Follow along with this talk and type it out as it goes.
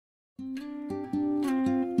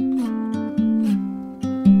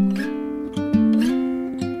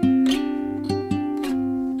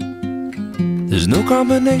There's no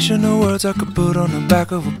combination of words I could put on the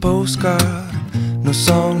back of a postcard. No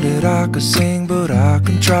song that I could sing, but I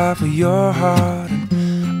can try for your heart.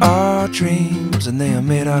 And our dreams, and they are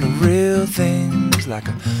made out of real things, like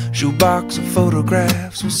a shoebox of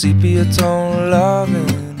photographs with sepia tone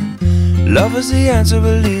loving. Love is the answer,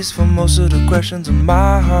 at least, for most of the questions in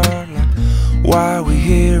my heart. Like, why are we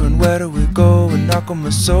here and where do we go, and how come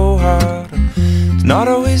it's so hard? It's not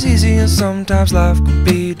always easy, and sometimes life can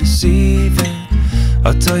be deceiving.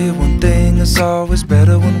 I'll tell you one thing, it's always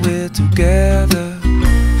better when we're together.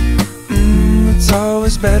 It's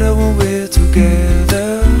always better when we're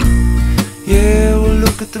together. Yeah, we'll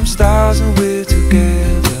look at them stars when we're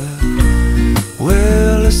together.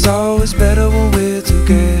 Well, it's always better when we're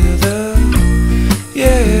together.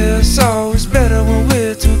 Yeah, it's always better when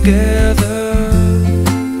we're together.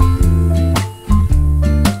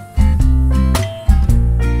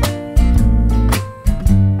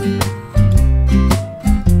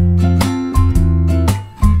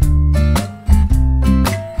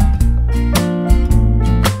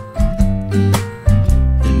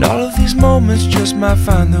 Moments just might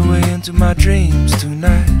find their way into my dreams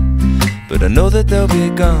tonight, but I know that they'll be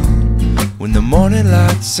gone when the morning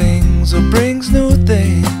light sings or brings new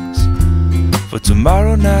things. For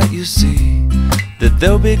tomorrow night you see that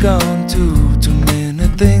they'll be gone too. Too many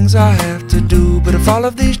things I have to do, but if all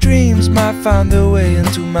of these dreams might find their way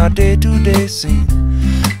into my day-to-day scene,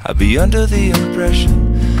 I'd be under the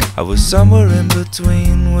impression I was somewhere in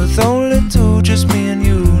between, with only two, just me and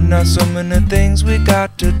you. Not so many things we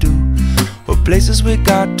got to do, or places we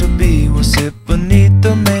got to be. We'll sit beneath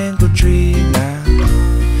the mango tree now.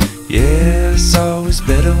 Yeah, it's always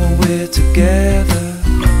better when we're together.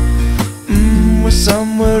 We're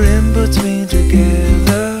somewhere in between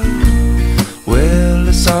together. Well,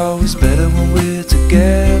 it's always better when we're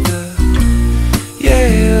together.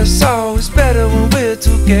 Yeah, it's always better when we're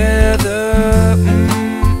together.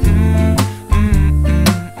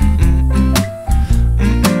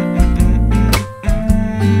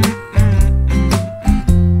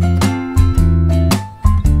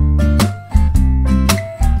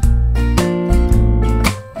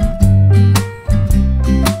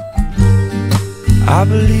 I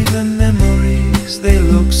believe in memories, they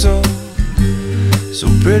look so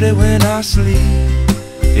pretty when I sleep.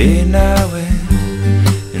 Hey now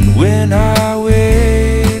and when I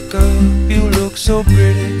wake up, you look so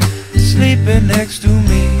pretty sleeping next to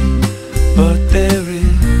me. But there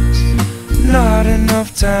is not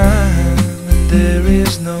enough time, and there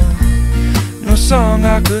is no song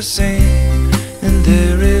I could sing, and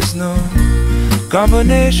there is no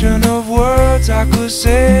combination of words I could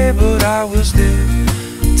say, but I will still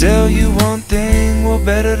tell you one thing, we're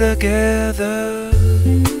better together.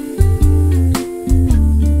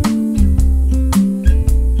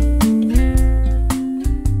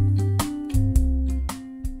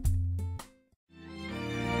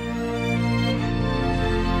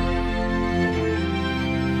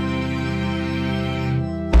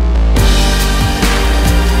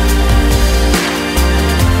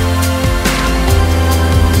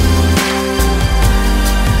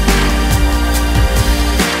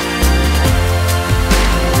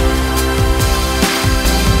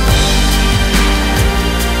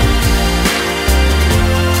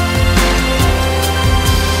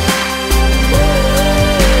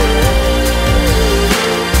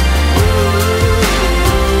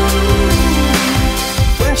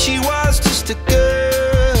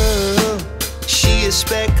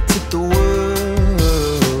 Expected the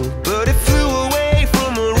world, but it flew away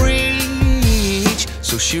from her reach.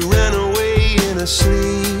 So she ran away in her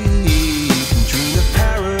sleep and dreamed of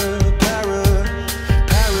paradise,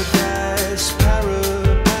 paradise.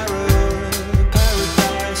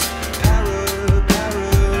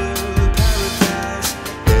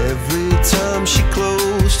 Every time she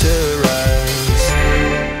closed her eyes.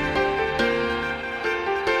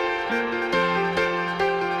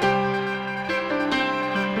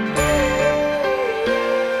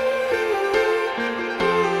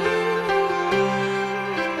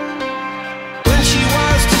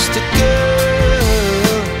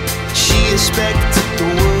 Expected the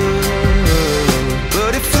world,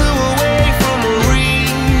 but it flew away from her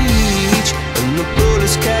reach, and the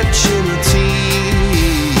bullets catching her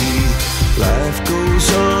teeth. Life goes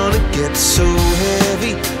on, it gets so